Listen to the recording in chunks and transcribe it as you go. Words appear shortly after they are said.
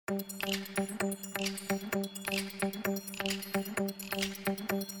From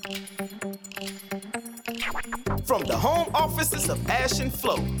the home offices of Ash and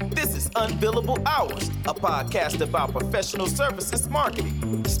Flo, this is Unbillable Hours, a podcast about professional services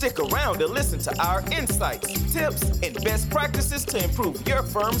marketing. Stick around to listen to our insights, tips, and best practices to improve your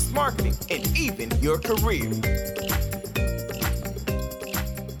firm's marketing and even your career.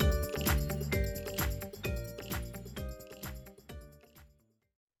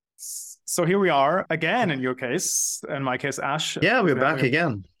 So here we are again, in your case, in my case, Ash. Yeah, we're back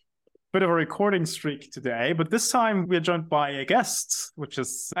again. Bit of a recording streak today, but this time we're joined by a guest, which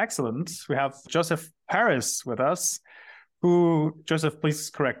is excellent. We have Joseph Paris with us, who, Joseph, please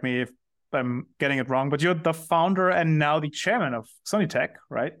correct me if I'm getting it wrong, but you're the founder and now the chairman of Sonitech,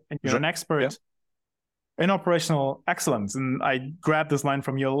 right? And you're an expert in operational excellence. And I grabbed this line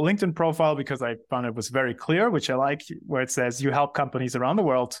from your LinkedIn profile because I found it was very clear, which I like, where it says you help companies around the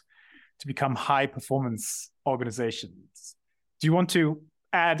world to become high-performance organizations. Do you want to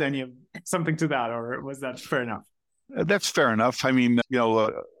add something to that, or was that fair enough? That's fair enough. I mean,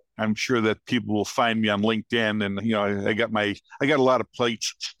 I'm sure that people will find me on LinkedIn, and I got a lot of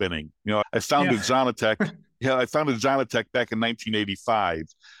plates spinning. I founded Zonitech. I founded Zonitech back in 1985.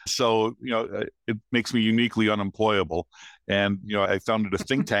 So it makes me uniquely unemployable. And I founded a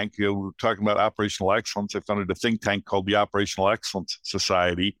think tank. We were talking about operational excellence. I founded a think tank called the Operational Excellence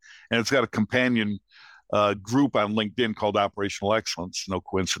Society, and it's got a companion group on LinkedIn called Operational Excellence, no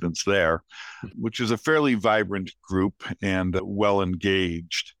coincidence there, which is a fairly vibrant group and well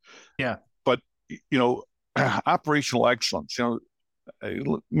engaged. Yeah. But, operational excellence,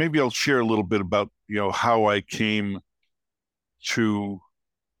 maybe I'll share a little bit about, how I came to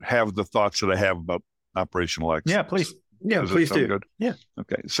have the thoughts that I have about operational excellence. Yeah, please. Yeah, please do. Good? Yeah.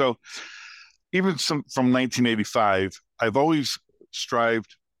 Okay. So even from 1985, I've always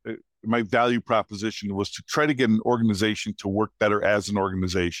strived. My value proposition was to try to get an organization to work better as an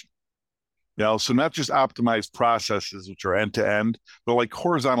organization. So not just optimized processes, which are end to end, but like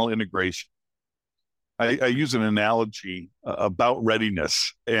horizontal integration. I use an analogy about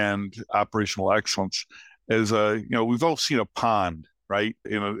readiness and operational excellence as we've all seen a pond, right?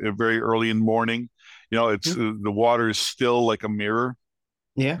 Very early in the morning, it's the water is still like a mirror.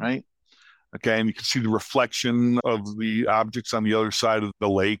 Yeah. Right. Okay, and you can see the reflection of the objects on the other side of the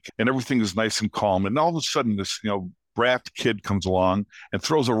lake, and everything is nice and calm. And all of a sudden, this brat kid comes along and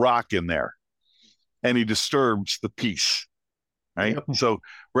throws a rock in there, and he disturbs the peace. Right. Yep. So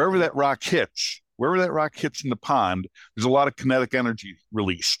wherever that rock hits in the pond, there's a lot of kinetic energy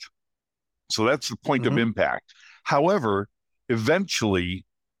released. So that's the point of impact. However, eventually,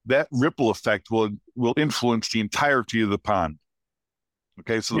 that ripple effect will influence the entirety of the pond.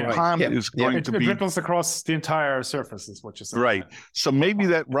 Okay, so the pond is going to be... It ripples across the entire surface, is what you're saying. Right. So maybe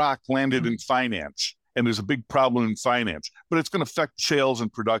that rock landed in finance, and there's a big problem in finance, but it's going to affect sales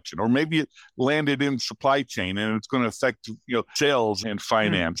and production. Or maybe it landed in supply chain, and it's going to affect sales and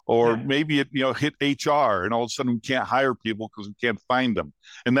finance. Or maybe it hit HR, and all of a sudden we can't hire people because we can't find them.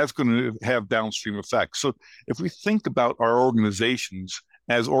 And that's going to have downstream effects. So if we think about our organizations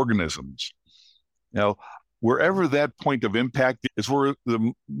as organisms, wherever that point of impact is where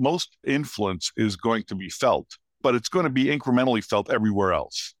the most influence is going to be felt, but it's going to be incrementally felt everywhere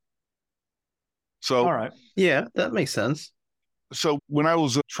else. So, all right. Yeah, that makes sense. So when I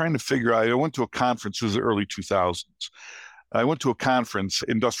was trying to figure out, I went to a conference, it was the early 2000s. I went to a conference,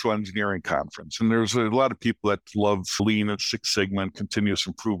 industrial engineering conference, and there's a lot of people that love Lean and Six Sigma and continuous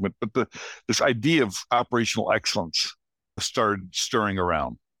improvement, but this idea of operational excellence started stirring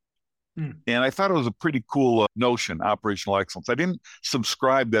around. And I thought it was a pretty cool notion, operational excellence. I didn't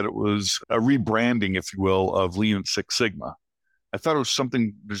subscribe that it was a rebranding, if you will, of Lean and Six Sigma. I thought it was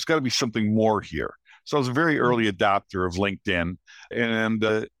something, there's got to be something more here. So I was a very early adopter of LinkedIn. And,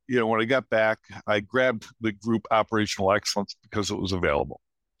 when I got back, I grabbed the group Operational Excellence because it was available.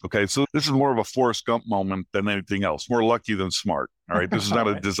 Okay, so this is more of a Forrest Gump moment than anything else. More lucky than smart. All right, this is not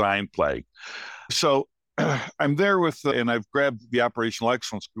a design play. So I'm there and I've grabbed the Operational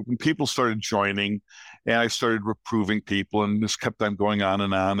Excellence group, and people started joining, and I started reproving people, and this kept on going on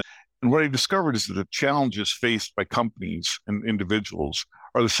and on. And what I discovered is that the challenges faced by companies and individuals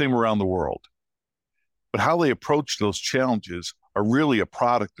are the same around the world. But how they approach those challenges are really a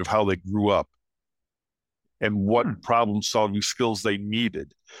product of how they grew up and what problem-solving skills they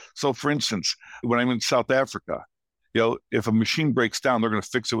needed. So, for instance, when I'm in South Africa, if a machine breaks down, they're going to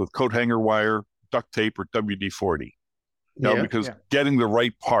fix it with coat hanger wire, duct tape, or WD-40. Because getting the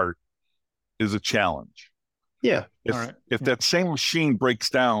right part is a challenge. Yeah. If that same machine breaks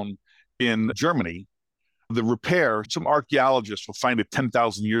down in Germany, The repair, some archaeologists will find it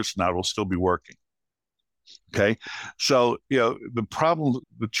 10,000 years from now, it will still be working. Okay. So,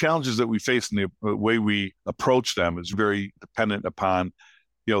 the challenges that we face and the way we approach them is very dependent upon,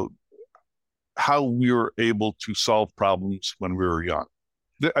 how we were able to solve problems when we were young.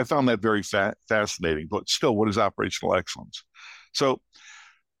 I found that very fascinating, but still, what is operational excellence? So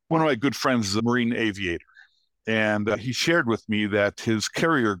one of my good friends is a Marine aviator, and he shared with me that his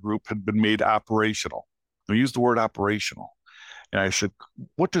carrier group had been made operational. I used the word operational. And I said,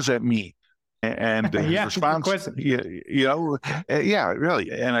 what does that mean? And his response,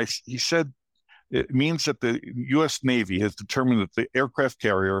 really. And he said, it means that the U.S. Navy has determined that the aircraft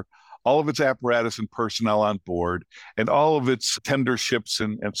carrier, all of its apparatus and personnel on board, and all of its tender ships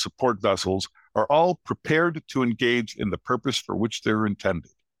and support vessels are all prepared to engage in the purpose for which they're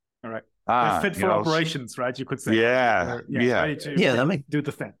intended. All right. They're fit for operations, right? You could say. Ready to do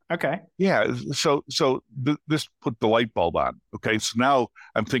the thing. Okay. Yeah. So this put the light bulb on. Okay. So now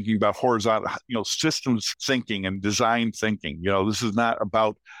I'm thinking about horizontal, systems thinking and design thinking. This is not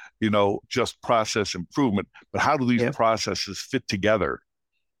about, just process improvement, but how do these processes fit together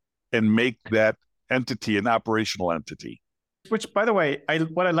and make that entity an operational entity? Which, by the way,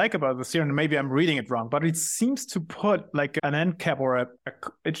 what I like about this here, and maybe I'm reading it wrong, but it seems to put like an end cap or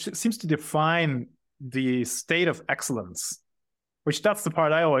it seems to define the state of excellence, which that's the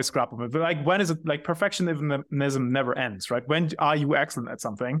part I always grapple with. But like, when is it like perfectionism never ends, right? When are you excellent at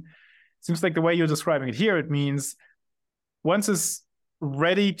something? Seems like the way you're describing it here, it means once it's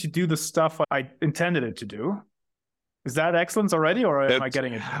ready to do the stuff I intended it to do. Is that excellence already, or am I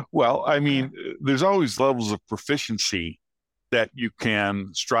getting it? Well, I mean, there's always levels of proficiency that you can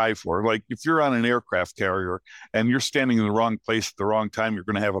strive for. Like if you're on an aircraft carrier and you're standing in the wrong place at the wrong time, you're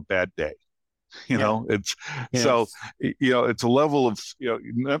going to have a bad day. So, it's a level of,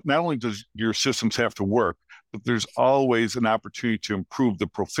 not only does your systems have to work, but there's always an opportunity to improve the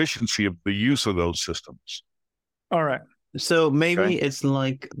proficiency of the use of those systems. All right. So maybe it's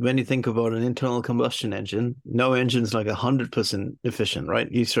like when you think about an internal combustion engine, no engine's like 100% efficient,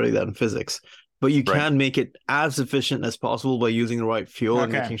 right? You study that in physics. But you can make it as efficient as possible by using the right fuel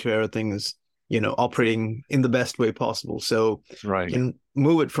and making sure everything is, operating in the best way possible. So you can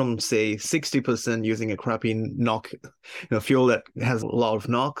move it from, say, 60% using a crappy NOx, fuel that has a lot of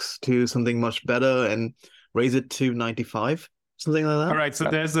NOx to something much better and raise it to 95, something like that. All right.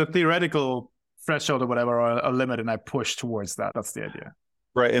 So there's a theoretical threshold or whatever, or a limit, and I push towards that. That's the idea.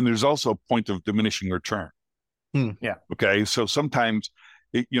 Right. And there's also a point of diminishing return. Yeah. Okay. So sometimes,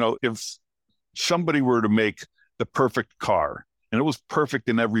 if somebody were to make the perfect car and it was perfect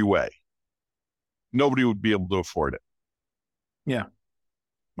in every way, nobody would be able to afford it. Yeah.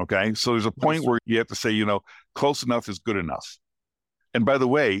 Okay. So there's a point where you have to say, close enough is good enough. And by the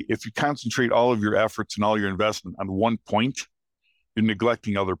way, if you concentrate all of your efforts and all your investment on one point, you're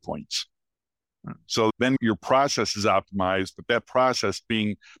neglecting other points. So then your process is optimized, but that process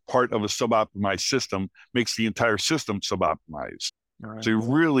being part of a suboptimized system makes the entire system suboptimized. Right. So you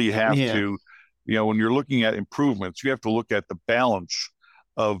really have to, when you're looking at improvements, you have to look at the balance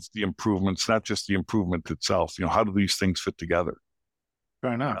of the improvements, not just the improvement itself. How do these things fit together?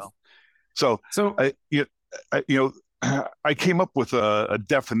 Fair enough. So I came up with a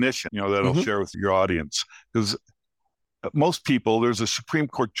definition, that I'll share with your audience, because most people, there's a Supreme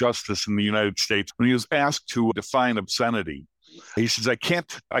Court justice in the United States, when he was asked to define obscenity, he says, I can't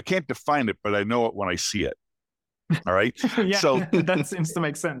define it, but I know it when I see it. All right. So that seems to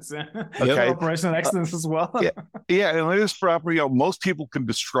make sense. Yeah. Okay. Operational excellence as well. Yeah. And it is proper. Most people can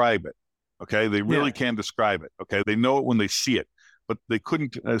describe it. Okay. They really can describe it. Okay. They know it when they see it, but they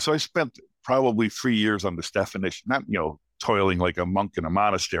couldn't. So I spent probably 3 years on this definition, not, toiling like a monk in a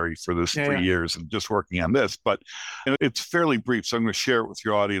monastery for this 3 years and just working on this, but it's fairly brief. So I'm going to share it with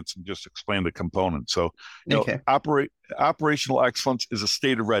your audience and just explain the components. So, operational excellence is a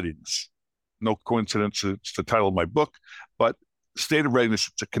state of readiness. No coincidence, it's the title of my book, but state of readiness,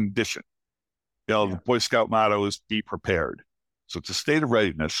 it's a condition. The Boy Scout motto is be prepared. So it's a state of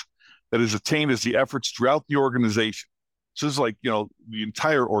readiness that is attained as the efforts throughout the organization. So this is like, the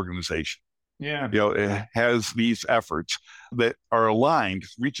entire organization. Yeah. It has these efforts that are aligned,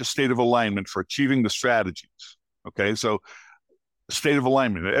 reach a state of alignment for achieving the strategies. Okay. So state of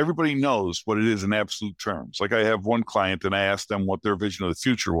alignment, everybody knows what it is in absolute terms. Like I have one client and I asked them what their vision of the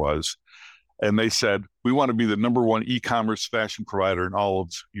future was. And they said, we want to be the number one e-commerce fashion provider in all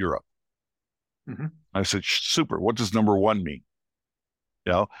of Europe. I said, super. What does number one mean?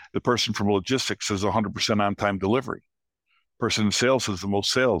 The person from logistics says 100% on-time delivery. Person in sales is the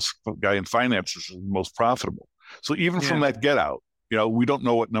most sales. Guy in finance is the most profitable. So even from that get out, we don't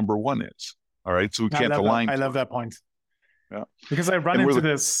know what number one is. All right. So we can't align. I love that point. Yeah. Because I run into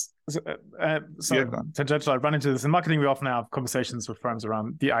this. Tangential, I run into this in marketing. We often have conversations with firms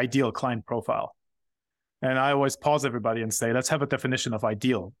around the ideal client profile. And I always pause everybody and say, let's have a definition of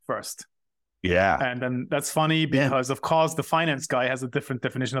ideal first. Yeah. And then that's funny because, of course, the finance guy has a different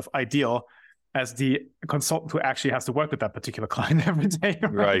definition of ideal as the consultant who actually has to work with that particular client every day.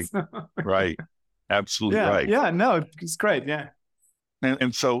 Right. Right. Absolutely right. Yeah, no, it's great. Yeah.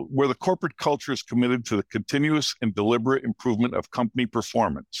 And so where the corporate culture is committed to the continuous and deliberate improvement of company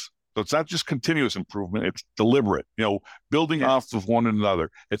performance. So it's not just continuous improvement, it's deliberate, building off of one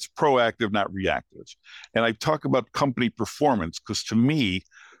another. It's proactive, not reactive. And I talk about company performance because to me,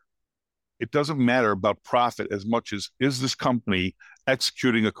 it doesn't matter about profit as much as is this company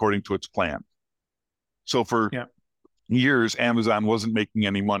executing according to its plan? So for years, Amazon wasn't making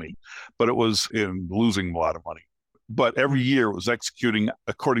any money, but it was losing a lot of money. But every year it was executing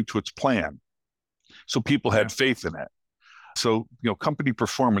according to its plan. So people had faith in it. So, company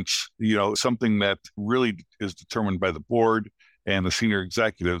performance, something that really is determined by the board and the senior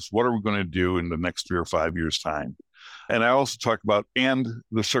executives. What are we going to do in the next 3 or 5 years' time? And I also talk about and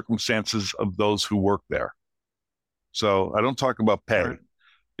the circumstances of those who work there. So I don't talk about pay.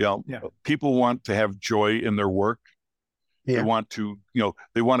 People want to have joy in their work. Yeah. They want to,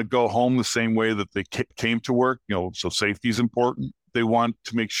 they want to go home the same way that they came to work. So safety is important. They want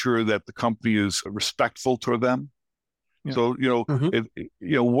to make sure that the company is respectful toward them. Yeah. So,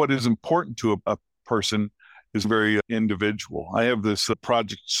 what is important to a person is very individual. I have this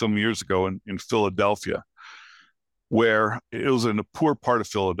project some years ago in Philadelphia where it was in a poor part of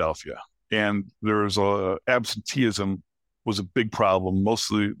Philadelphia and there was absenteeism was a big problem.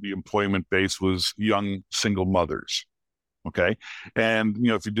 Mostly the employment base was young single mothers. Okay. And,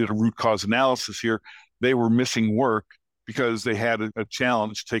 if you did a root cause analysis here, they were missing work because they had a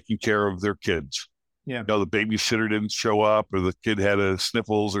challenge taking care of their kids. Yeah. The babysitter didn't show up or the kid had a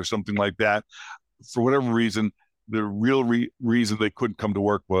sniffles or something like that. For whatever reason, the real reason they couldn't come to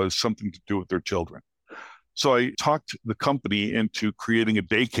work was something to do with their children. So I talked the company into creating a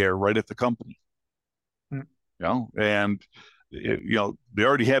daycare right at the company. And, they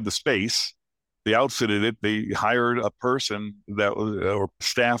already had the space. They outfitted it. They hired a person that was, or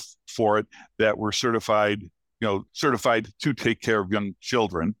staff for it that were certified to take care of young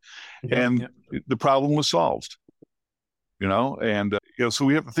children. The problem was solved, and, so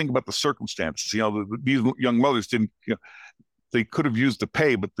we have to think about the circumstances. These young mothers didn't, they could have used the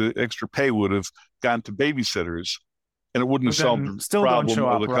pay, but the extra pay would have gone to babysitters and it wouldn't have solved the problem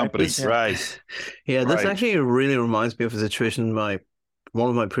of the company. Right. Yeah, this actually really reminds me of a situation in one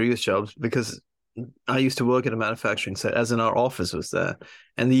of my previous jobs, because I used to work at a manufacturing site, as in our office was there,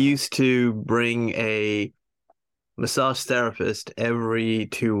 and they used to bring a massage therapist every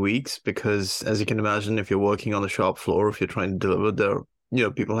 2 weeks because, as you can imagine, if you're working on the shop floor, if you're trying to deliver,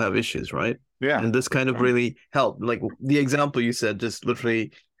 people have issues, right? Yeah. And this kind of really helped. Like the example you said just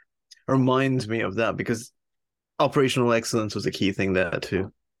literally reminds me of that, because operational excellence was a key thing there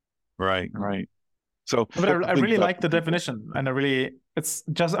too. Right. So, but I really like the definition, and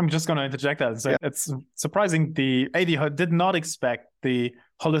I'm just going to interject that. So it's surprising the AD did not expect the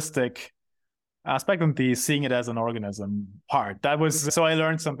holistic aspect and the seeing it as an organism part. So I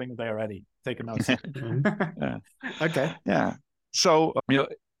learned something there already. Take a note. Okay. Yeah. So,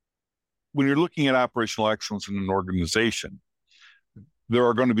 when you're looking at operational excellence in an organization, there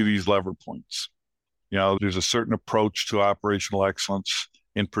are going to be these lever points. There's a certain approach to operational excellence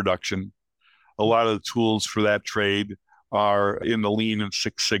in production. A lot of the tools for that trade are in the Lean and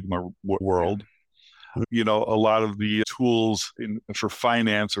Six Sigma world. A lot of the tools for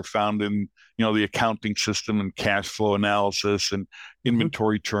finance are found in, the accounting system and cash flow analysis and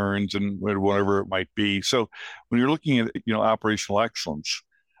inventory turns and whatever it might be. So when you're looking at, operational excellence,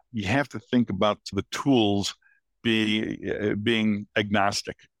 you have to think about the tools being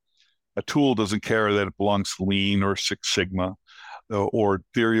agnostic. A tool doesn't care that it belongs to Lean or Six Sigma or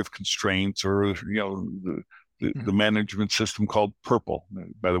theory of constraints or, the management system called Purple.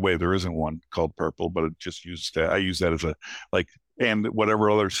 By the way, there isn't one called Purple, but it just I use that as and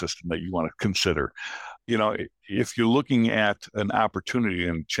whatever other system that you want to consider. If you're looking at an opportunity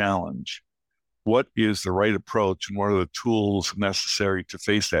and challenge, what is the right approach and what are the tools necessary to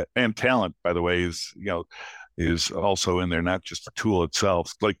face that? And talent, by the way, is also in there, not just the tool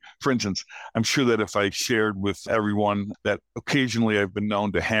itself. Like, for instance, I'm sure that if I shared with everyone that occasionally I've been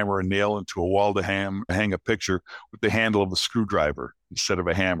known to hammer a nail into a wall to hang a picture with the handle of a screwdriver instead of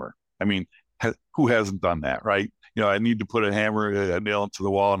a hammer. I mean, Who hasn't done that, right? I need to put a nail into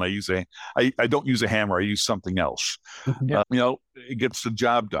the wall, and I don't use a hammer. I use something else. Yeah. It gets the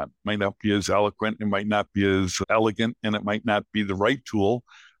job done. It might not be as eloquent, it might not be as elegant, and it might not be the right tool,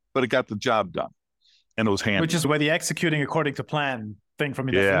 but it got the job done, and it was handy. Which is where the executing according to plan thing from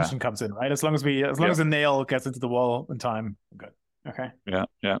your definition comes in, right? As long as the nail gets into the wall in time, good. Okay.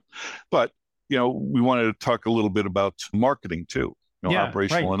 Yeah. But we wanted to talk a little bit about marketing too.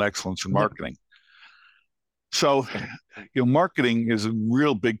 Operational and excellence in marketing. So, marketing is a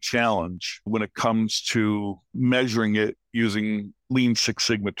real big challenge when it comes to measuring it using Lean Six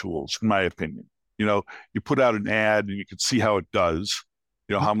Sigma tools, in my opinion. You put out an ad and you can see how it does,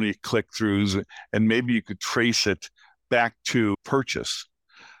 how many click-throughs, and maybe you could trace it back to purchase.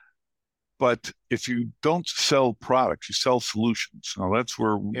 But if you don't sell products, you sell solutions. Now that's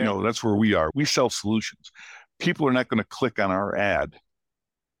where we are. We sell solutions. People are not going to click on our ad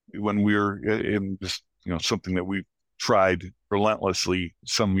when we're in this, something that we tried relentlessly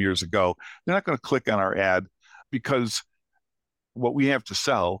some years ago. They're not going to click on our ad because what we have to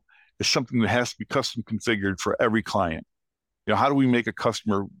sell is something that has to be custom configured for every client. How do we make a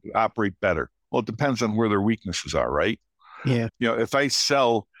customer operate better? Well, it depends on where their weaknesses are, right? Yeah.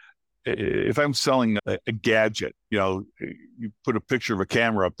 If I'm selling a gadget, you put a picture of a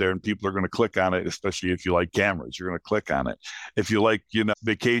camera up there and people are going to click on it, especially if you like cameras, you're going to click on it. If you like,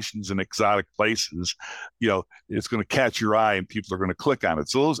 vacations in exotic places, it's going to catch your eye and people are going to click on it.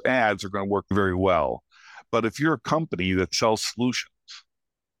 So those ads are going to work very well. But if you're a company that sells solutions,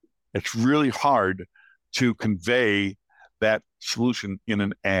 it's really hard to convey that solution in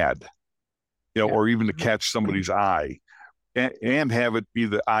an ad, or even to catch somebody's eye. And have it be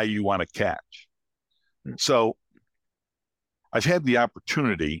the eye you want to catch. So I've had the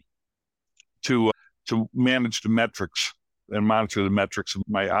opportunity to manage the metrics and monitor the metrics of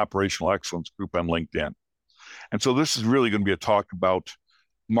my operational excellence group on LinkedIn. And so this is really going to be a talk about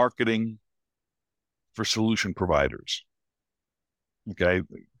marketing for solution providers. Okay,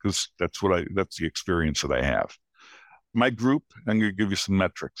 because that's the experience that I have. My group, I'm going to give you some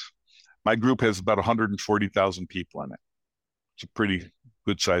metrics. My group has about 140,000 people in it. It's a pretty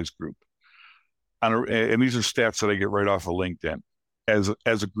good sized group. And these are stats that I get right off of LinkedIn. As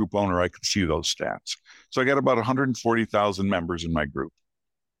a group owner, I can see those stats. So I got about 140,000 members in my group.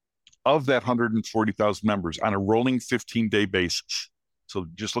 Of that 140,000 members on a rolling 15-day basis, so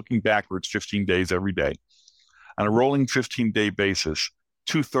just looking backwards 15 days every day, on a rolling 15-day basis,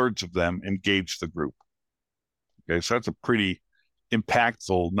 2/3 of them engage the group. Okay, so that's a pretty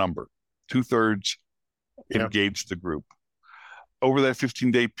impactful number. 2/3 engage the group. Over that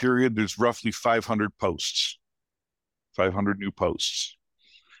 15-day period, there's roughly 500 posts, 500 new posts.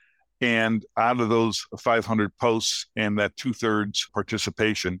 And out of those 500 posts and that 2/3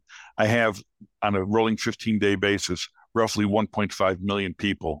 participation, I have on a rolling 15-day basis, roughly 1.5 million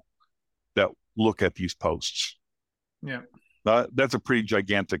people that look at these posts. Yeah. That's a pretty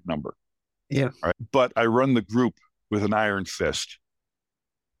gigantic number. Yeah. Right? But I run the group with an iron fist.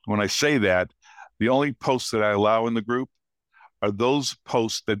 When I say that, the only posts that I allow in the group are those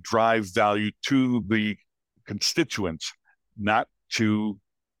posts that drive value to the constituents, not to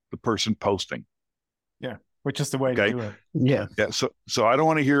the person posting. Yeah, which is the way to do it. Yeah. So I don't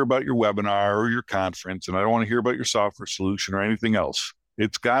want to hear about your webinar or your conference, and I don't want to hear about your software solution or anything else.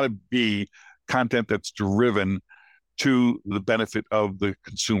 It's got to be content that's driven to the benefit of the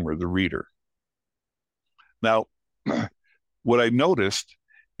consumer, the reader. Now, what I noticed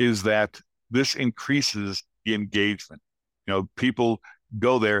is that this increases the engagement. People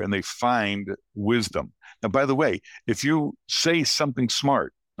go there and they find wisdom. Now, by the way, if you say something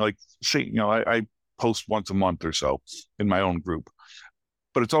smart, like say, I post once a month or so in my own group,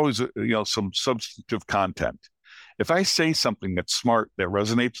 but it's always, some substantive content. If I say something that's smart, that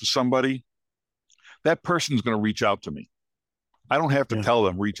resonates with somebody, that person's going to reach out to me. I don't have to tell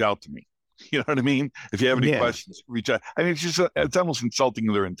them, reach out to me. You know what I mean? If you have any questions, reach out. I mean, it's almost insulting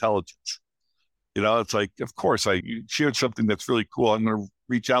their intelligence. It's like, of course, you shared something that's really cool. I'm going to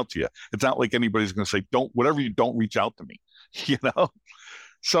reach out to you. It's not like anybody's going to say, whatever you don't reach out to me,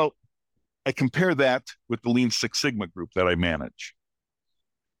 So I compare that with the Lean Six Sigma group that I manage.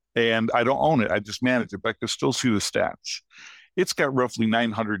 And I don't own it. I just manage it, but I can still see the stats. It's got roughly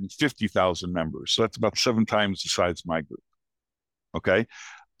 950,000 members. So that's about 7 times the size of my group. Okay.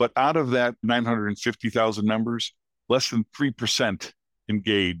 But out of that 950,000 members, less than 3%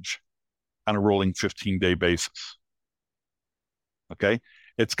 engage on a rolling 15-day basis. Okay.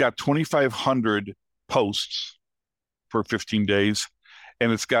 It's got 2,500 posts for 15 days,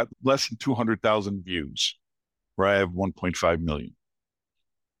 and it's got less than 200,000 views, where I have 1.5 million.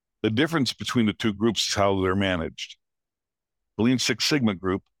 The difference between the two groups is how they're managed. The Lean Six Sigma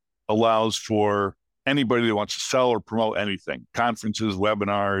group allows for anybody that wants to sell or promote anything, conferences,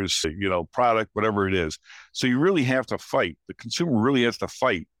 webinars, product, whatever it is. So you really have to fight. The consumer really has to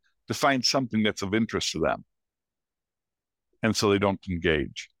fight to find something that's of interest to them. And so they don't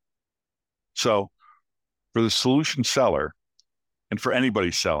engage. So for the solution seller and for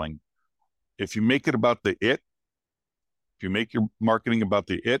anybody selling, if you make it about the it, if you make your marketing about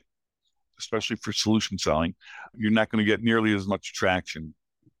the it, especially for solution selling, you're not going to get nearly as much traction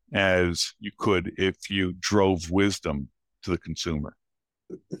as you could if you drove wisdom to the consumer.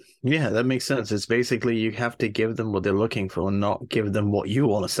 Yeah, that makes sense. It's basically you have to give them what they're looking for and not give them what you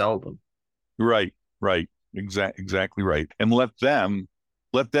want to sell them. Right. Exactly right. And let them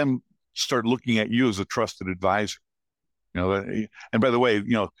start looking at you as a trusted advisor. And by the way,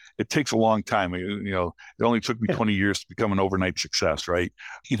 it takes a long time. It only took me 20 years to become an overnight success, right?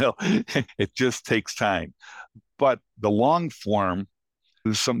 It just takes time. But the long form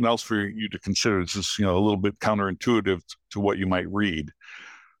is something else for you to consider. This is, a little bit counterintuitive to what you might read.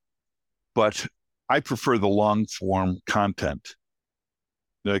 But I prefer the long form content.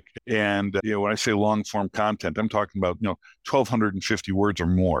 When I say long form content, I'm talking about, 1,250 words or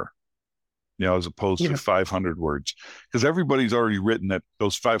more. As opposed to 500 words, because everybody's already written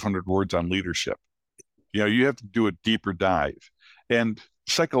those 500 words on leadership. You have to do a deeper dive. And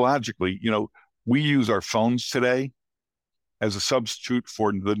psychologically, we use our phones today as a substitute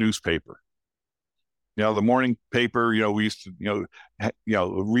for the newspaper. The morning paper, we used to,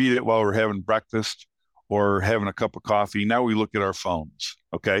 read it while we're having breakfast or having a cup of coffee. Now we look at our phones,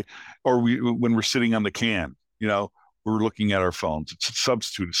 okay? Or when we're sitting on the can, we're looking at our phones. It's a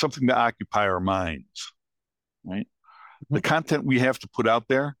substitute. It's something to occupy our minds, right? The content we have to put out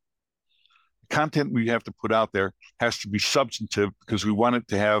there has to be substantive because we want it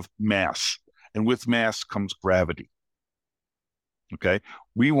to have mass. And with mass comes gravity, okay?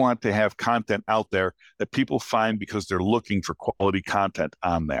 We want to have content out there that people find because they're looking for quality content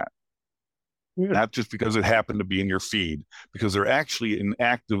on that. Not just because it happened to be in your feed, because they're actually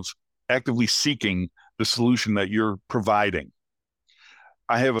actively seeking the solution that you're providing.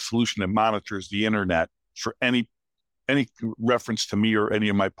 I have a solution that monitors the internet for any reference to me or any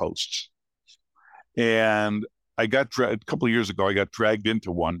of my posts. And a couple of years ago, I got dragged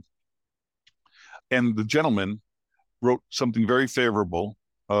into one. And the gentleman wrote something very favorable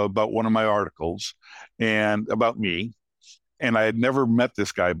about one of my articles and about me. And I had never met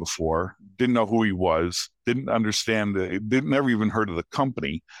this guy before, didn't know who he was, didn't understand, never even heard of the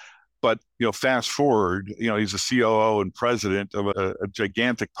company. But, fast forward, he's a COO and president of a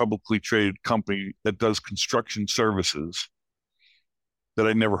gigantic publicly traded company that does construction services that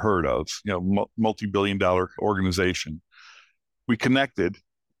I never heard of, multi-billion-dollar organization. We connected,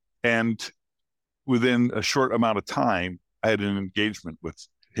 and within a short amount of time, I had an engagement with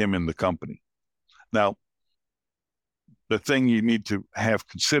him in the company. Now, the thing you need to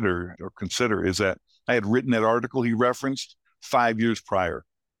consider is that I had written that article he referenced 5 years prior.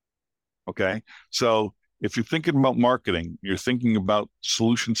 Okay. So if you're thinking about marketing, you're thinking about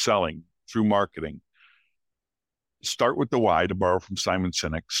solution selling through marketing, start with the why, to borrow from Simon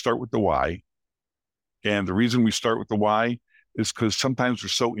Sinek. Start with the why. And the reason we start with the why is because sometimes we're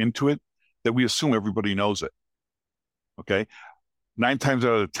so into it that we assume everybody knows it. Okay. 9 times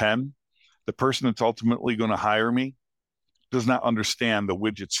out of 10, the person that's ultimately going to hire me does not understand the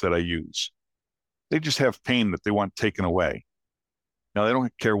widgets that I use. They just have pain that they want taken away. Now, they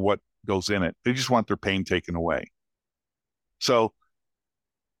don't care what goes in it. They just want their pain taken away. So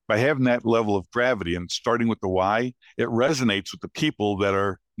by having that level of gravity and starting with the why, it resonates with the people that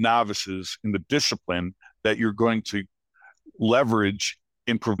are novices in the discipline that you're going to leverage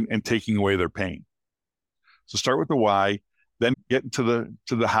in taking away their pain. So start with the why, then get into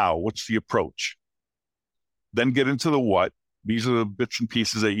the how. What's the approach? Then get into the what. These are the bits and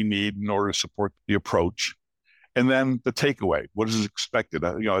pieces that you need in order to support the approach. And then the takeaway, what is expected?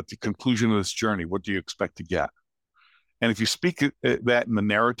 At the conclusion of this journey, what do you expect to get? And if you speak that in the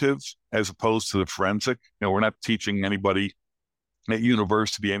narrative, as opposed to the forensic, we're not teaching anybody at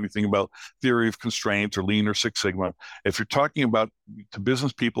university anything about theory of constraints or Lean or Six Sigma. If you're talking to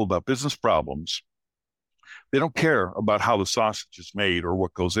business people about business problems, they don't care about how the sausage is made or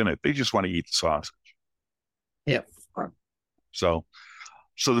what goes in it. They just want to eat the sausage. Yeah. So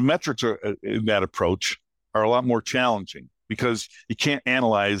the metrics in that approach are a lot more challenging because you can't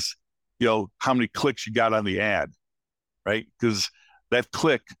analyze, how many clicks you got on the ad, right? Because that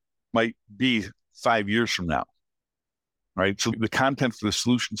click might be 5 years from now, right? So the content for the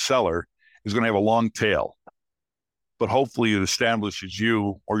solution seller is going to have a long tail. but hopefully it establishes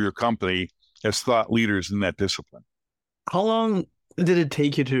you or your company as thought leaders in that discipline. How long did it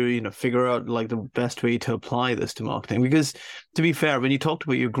take you to, figure out like the best way to apply this to marketing? Because to be fair, when you talked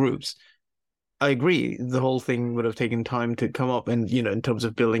about your groups, I agree the whole thing would have taken time to come up and, in terms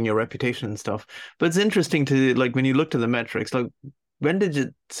of building your reputation and stuff. But it's interesting to like when you looked at the metrics, like when did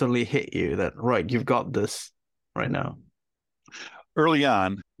it suddenly hit you that, right, you've got this right now? Early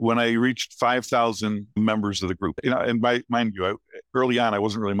on, when I reached 5,000 members of the group, and mind you, early on, I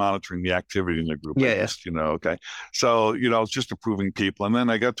wasn't really monitoring the activity in the group. Yeah. Okay. So, I was just approving people. And then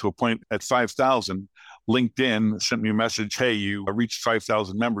I got to a point at 5,000, LinkedIn sent me a message, hey, you reached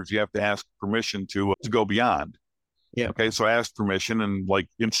 5,000 members. You have to ask permission to go beyond. Yeah. Okay. So I asked permission and like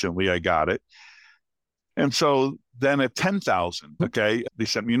instantly I got it. And so then at 10,000, okay, they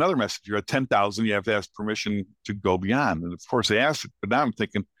sent me another message. You're at 10,000, you have to ask permission to go beyond. And of course they asked it, but now I'm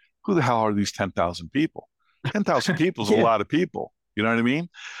thinking, who the hell are these 10,000 people? 10,000 people is a lot of people. You know what I mean?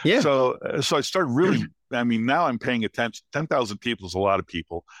 Yeah. So I started really, now I'm paying attention. 10,000 people is a lot of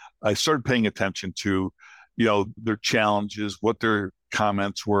people. I started paying attention to, their challenges, what their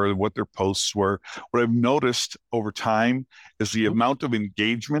comments were, what their posts were. What I've noticed over time is the amount of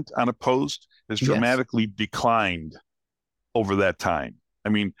engagement on a post has dramatically declined over that time.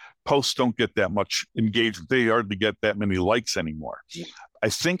 Posts don't get that much engagement. They hardly get that many likes anymore. I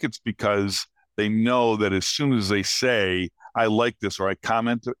think it's because they know that as soon as they say, I like this or I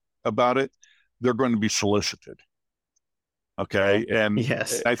comment about it, they're going to be solicited. Okay. And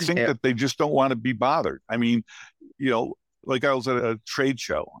I think that they just don't want to be bothered. Like I was at a trade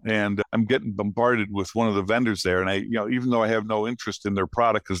show and I'm getting bombarded with one of the vendors there. And I, even though I have no interest in their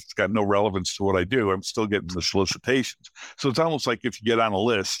product because it's got no relevance to what I do, I'm still getting the solicitations. So it's almost like if you get on a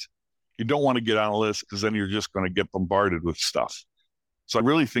list, you don't want to get on a list because then you're just going to get bombarded with stuff. So I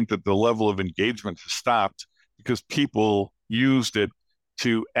really think that the level of engagement has stopped because people used it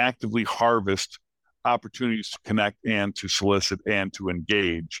to actively harvest opportunities to connect and to solicit and to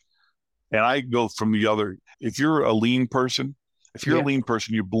engage. And I go from the other, if you're a lean person,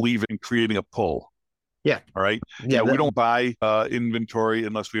 you believe in creating a pull. Yeah. All right. Yeah. We don't buy inventory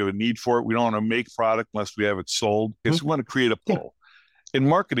unless we have a need for it. We don't want to make product unless we have it sold. Because we want to create a pull. In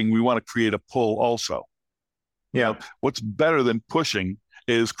marketing, we want to create a pull also. Yeah. What's better than pushing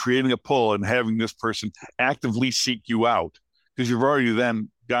is creating a pull and having this person actively seek you out because you've already then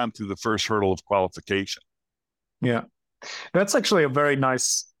gone through the first hurdle of qualification. Yeah. That's actually a very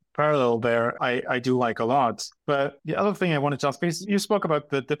nice parallel there. I do like a lot. But the other thing I wanted to ask, because you spoke about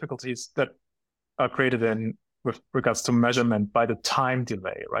the difficulties that are created with regards to measurement by the time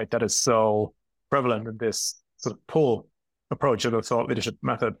delay, right? That is so prevalent in this sort of pull approach of the thought leadership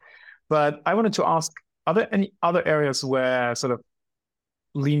method. But I wanted to ask, are there any other areas where sort of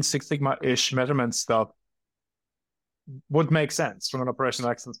Lean Six Sigma-ish measurement stuff would make sense from an operational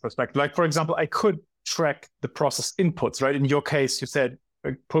excellence perspective? Like, for example, I could track the process inputs, right? In your case, you said,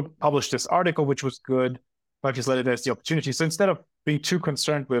 publish this article, which was good. 5 years later, there's the opportunity. So instead of being too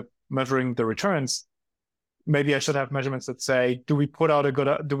concerned with measuring the returns, maybe I should have measurements that say, do we put out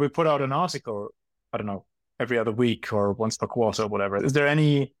an article, I don't know, every other week or once per quarter or whatever? Is there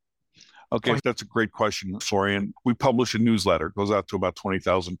any... Okay, that's a great question, Florian. We publish a newsletter. It goes out to about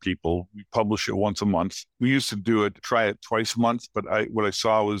 20,000 people. We publish it once a month. We used to try it twice a month, but what I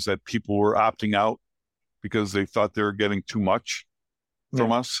saw was that people were opting out because they thought they were getting too much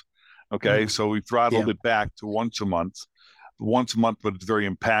from us. Okay, so we throttled it back to once a month, but it's very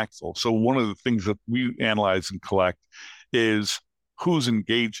impactful. So one of the things that we analyze and collect is who's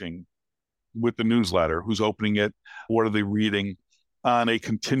engaging with the newsletter, who's opening it, what are they reading on a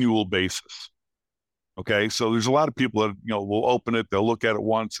continual basis. Okay, so there's a lot of people that will open it, they'll look at it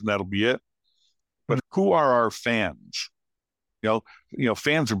once, and that'll be it. But who are our fans?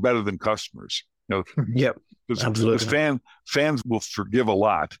 Fans are better than customers. Yep, absolutely. Fans will forgive a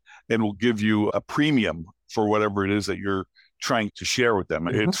lot and will give you a premium for whatever it is that you're trying to share with them.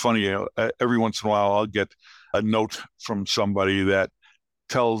 It's funny, every once in a while I'll get a note from somebody that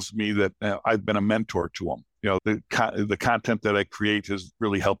tells me that I've been a mentor to them. The content that I create has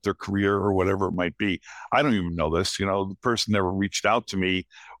really helped their career or whatever it might be. I don't even know this. The person never reached out to me,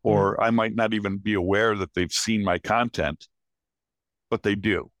 or I might not even be aware that they've seen my content, but they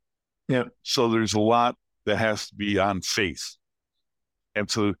do. Yeah. So there's a lot that has to be on faith. And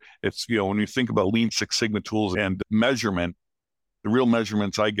so it's, when you think about Lean Six Sigma tools and measurement, the real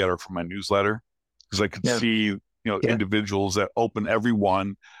measurements I get are from my newsletter because I could see, individuals that open every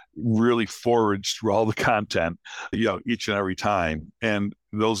one, really forage through all the content, each and every time. And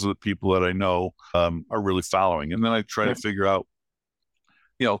those are the people that I know are really following. And then I try to figure out,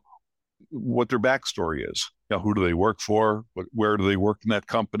 what their backstory is. who do they work for? Where do they work in that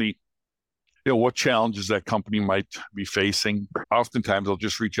company? What challenges that company might be facing. Oftentimes I'll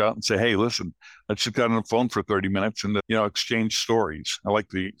just reach out and say, hey, listen, let's sit down on the phone for 30 minutes and, exchange stories. I like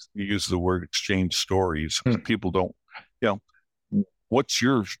to use the word exchange stories. People don't, what's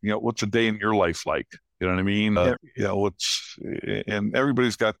a day in your life like? You know what I mean? And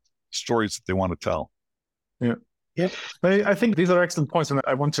everybody's got stories that they want to tell. Yeah. Yeah, I think these are excellent points, and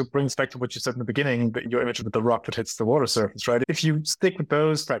I want to bring us back to what you said in the beginning, your image of the rock that hits the water surface, right? If you stick with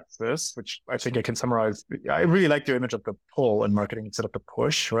those practices, which I think I can summarize, I really like your image of the pull in marketing instead of the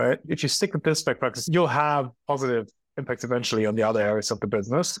push, right? If you stick with this practice, you'll have positive impacts eventually on the other areas of the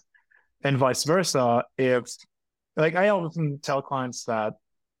business, and vice versa. I often tell clients that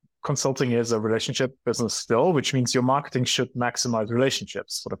consulting is a relationship business still, which means your marketing should maximize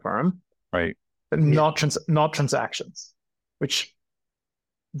relationships for the firm. Right. Not transactions, which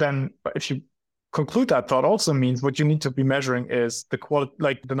then, if you conclude that thought, also means what you need to be measuring is the quality,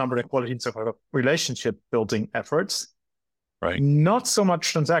 like the number and quality of relationship building efforts, right? Not so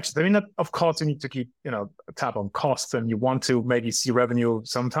much transactions. I mean, of course, you need to keep a tab on costs, and you want to maybe see revenue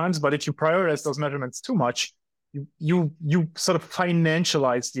sometimes. But if you prioritize those measurements too much, you sort of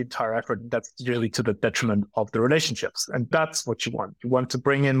financialize the entire effort. That's usually to the detriment of the relationships, and that's what you want. You want to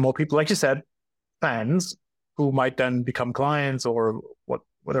bring in more people, like you said, fans who might then become clients or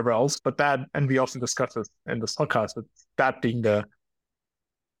whatever else. But that, and we often discuss this in this podcast, but that being the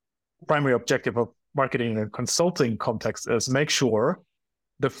primary objective of marketing and consulting context is make sure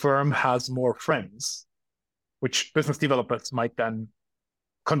the firm has more friends, which business developers might then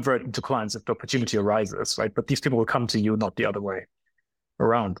convert into clients if the opportunity arises, right? But these people will come to you, not the other way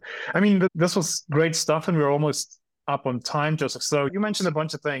around. I mean, this was great stuff, and we're almost up on time, Joseph. So you mentioned a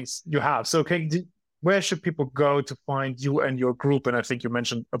bunch of things you have. So, where should people go to find you and your group? And I think you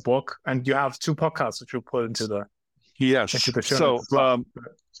mentioned a book, and you have 2 podcasts which you'll put into the show notes.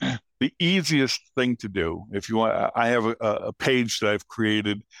 The easiest thing to do, if you want, I have a page that I've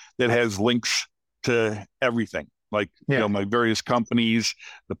created that has links to everything, like my various companies,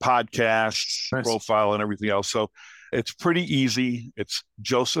 the podcasts, profile, and everything else. So it's pretty easy. It's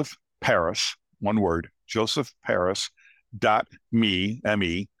Joseph Paris, one word.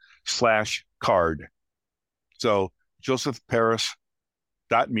 josephparis.me/card. So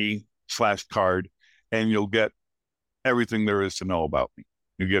josephparis.me/card, and you'll get everything there is to know about me.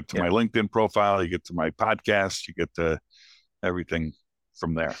 You get to my LinkedIn profile, you get to my podcast, you get to everything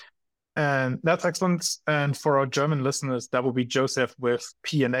from there. And that's excellent. And for our German listeners, that will be Joseph with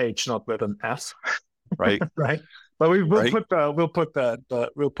P and H, not with an S. Right. Right. But we'll put the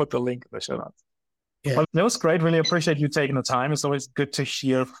link in the show notes. Yeah. Well, that was great. Really appreciate you taking the time. It's always good to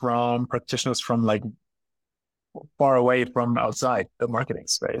hear from practitioners from far away from outside the marketing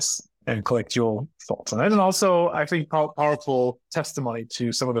space and collect your thoughts on it. And also, I think, powerful testimony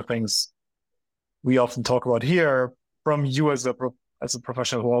to some of the things we often talk about here from you as a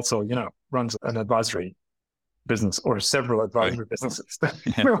professional who also, runs an advisory business or several advisory businesses.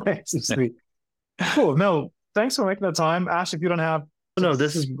 Cool. No, thanks for making the time. Ash, if you don't have... No,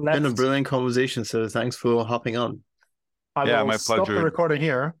 this has been a brilliant conversation, so thanks for hopping on. My pleasure. Stop the recording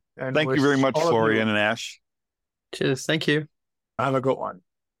here. And thank you very much, Florian and Ash. Cheers. Thank you. Have a good one.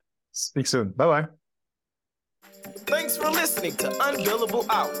 Speak soon. Bye-bye. Thanks for listening to Unbillable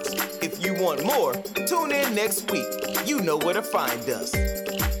Hours. If you want more, tune in next week. You know where to find us.